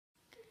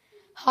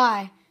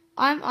Hi,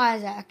 I'm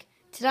Isaac.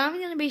 Today I'm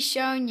going to be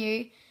showing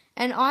you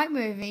an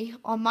iMovie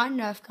on my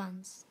Nerf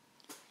guns.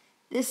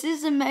 This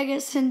is a Mega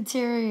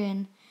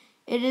Centurion.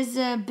 It is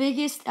the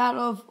biggest out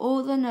of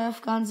all the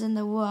Nerf guns in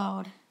the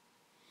world.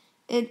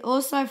 It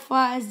also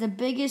fires the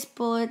biggest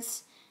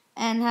bullets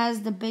and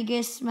has the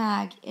biggest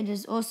mag. It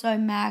is also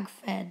mag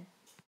fed.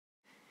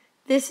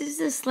 This is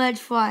the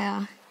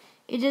Sledgefire.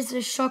 It is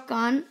a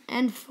shotgun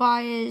and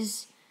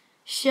fires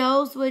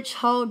shells which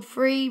hold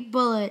 3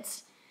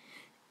 bullets.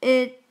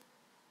 It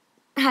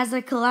has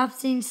a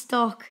collapsing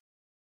stock.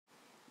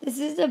 This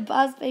is a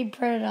Buzzbee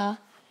Predator.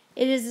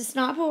 It is a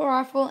sniper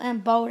rifle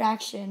and bolt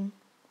action.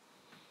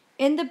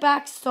 In the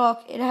back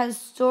stock, it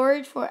has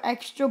storage for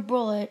extra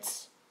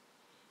bullets.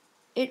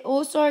 It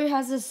also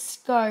has a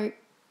scope,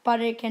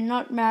 but it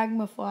cannot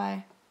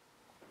magnify.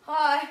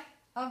 Hi,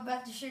 I'm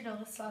about to shoot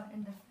Alyssa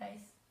in the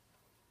face.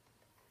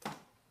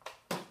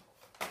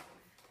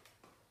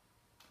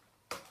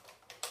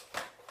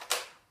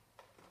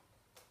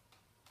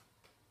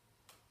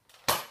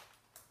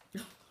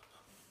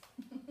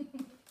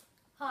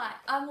 Hi,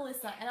 I'm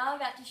Melissa and I'm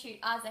about to shoot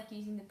Isaac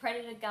using the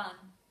Predator gun.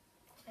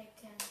 Take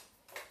 10.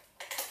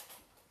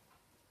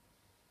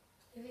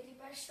 Give it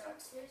your best shot,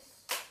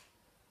 sis.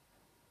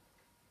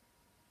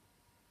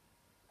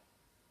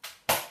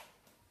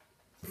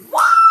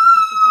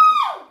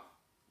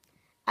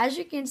 As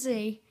you can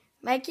see,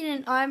 making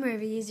an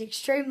iMovie is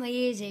extremely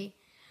easy,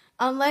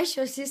 unless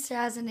your sister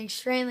has an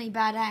extremely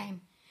bad aim.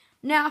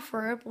 Now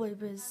for her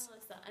bloopers. I'm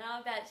Melissa and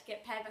I'm about to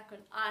get payback on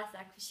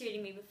Isaac for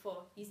shooting me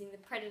before using the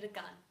Predator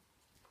gun.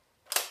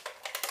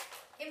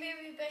 Give me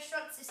your best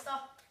shot, sister.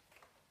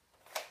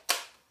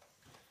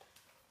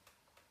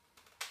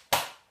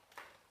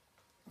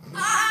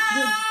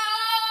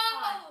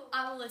 Hi,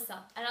 I'm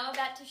Melissa and I'm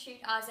about to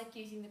shoot Isaac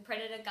using the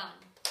Predator gun.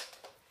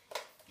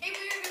 Give me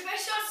your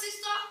best shot,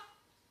 sister.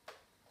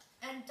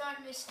 And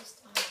don't miss this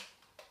time.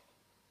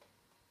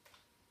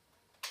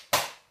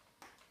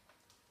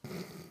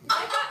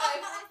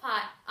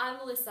 Hi, I'm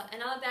Melissa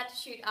and I'm about to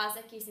shoot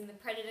Isaac using the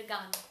Predator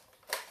gun.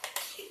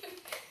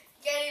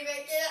 Get him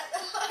back, get out the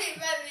way,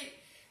 baby.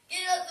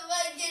 Get out the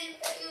way, get him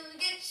back,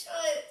 get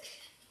shot.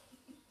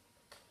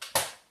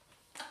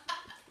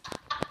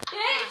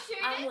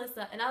 I'm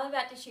Melissa and I'm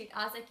about to shoot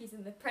Isaac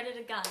using the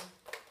Predator gun.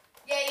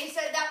 Yeah, you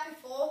said that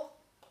before.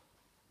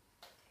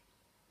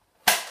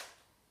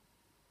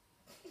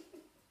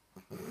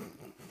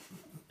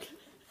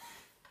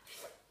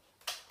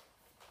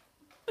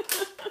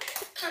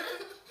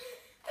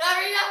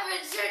 Hurry up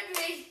and shoot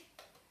me.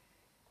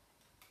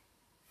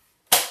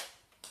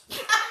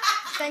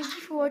 Thank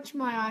you for watching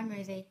my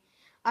iMovie.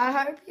 I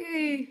hope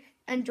you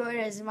enjoyed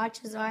it as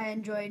much as I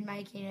enjoyed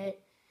making it.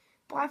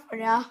 Bye for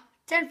now.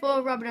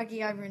 10-4, Rubber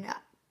Ducky over and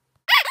out.